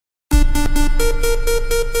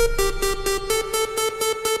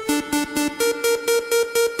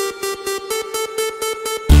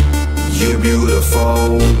You're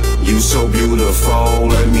beautiful, you so beautiful.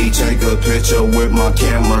 Let me take a picture with my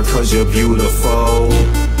camera, cause you're beautiful.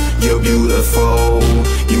 You're beautiful,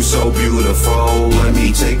 you so beautiful. Let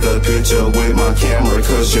me take a picture with my camera,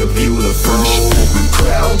 cause you're beautiful.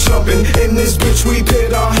 Crowd jumping, in this bitch we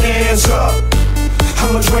put our hands up.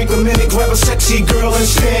 I'ma drink a minute, grab a sexy girl and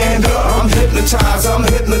stand up. I'm hypnotized, the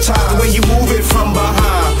way you move it from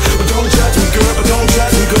behind. But don't judge me girl,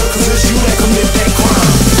 cause it's you that commit that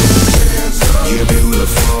crime. You're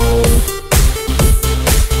beautiful,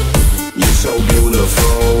 you're so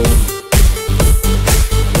beautiful.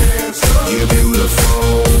 You're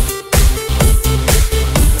beautiful,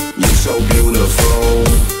 you're so beautiful.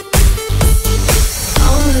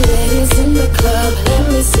 All the ladies in the club, let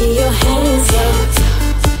me see your hands up.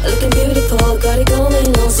 Looking beautiful, got it going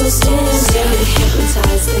on, so stand up.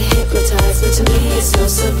 They hypnotize, but to me it's no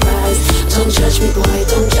surprise. Don't judge me boy,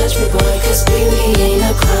 cause beauty ain't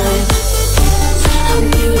a crime. I'm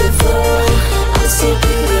beautiful, I'm so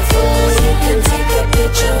beautiful. You can take a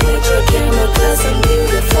picture with your camera, cause I'm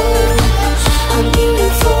beautiful. I'm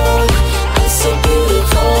beautiful, I'm so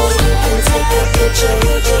beautiful. You can take a picture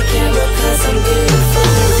with your camera, cause I'm beautiful.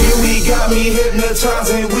 Beauty got me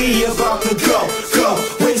hypnotized and we about to go.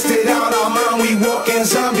 Wasted out our mind, we walking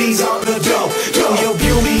zombies out the door. Your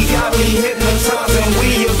beauty got me hypnotized and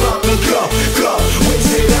we about to go.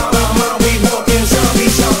 Wasted out our mind, we walking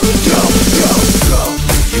zombies out the door.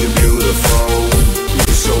 You're beautiful,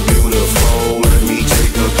 you're so beautiful. Let me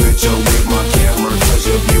take a picture with my camera, cause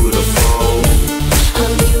you're beautiful.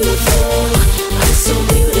 I'm beautiful, I'm so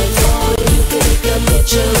beautiful. You can take a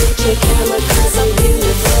picture with your camera, cause I'm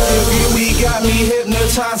beautiful. Your beauty got me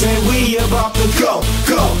hypnotized and we about to go.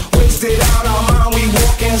 Wasted out our mind, we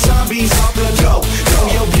walking zombies out the door.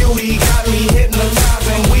 Your beauty got me hypnotized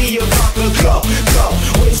and we about to go.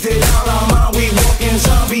 Wasted out our mind, we walking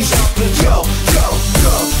zombies out the door.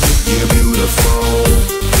 You're beautiful,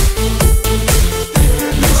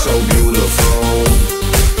 you're so beautiful.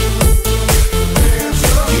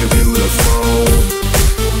 You're beautiful,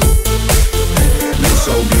 you're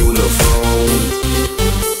so beautiful.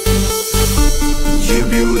 You're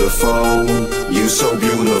beautiful, you so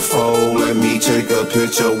beautiful. Let me take a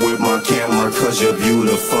picture with my camera, cause you're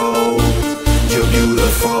beautiful. You're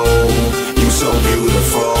beautiful, you so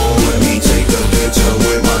beautiful.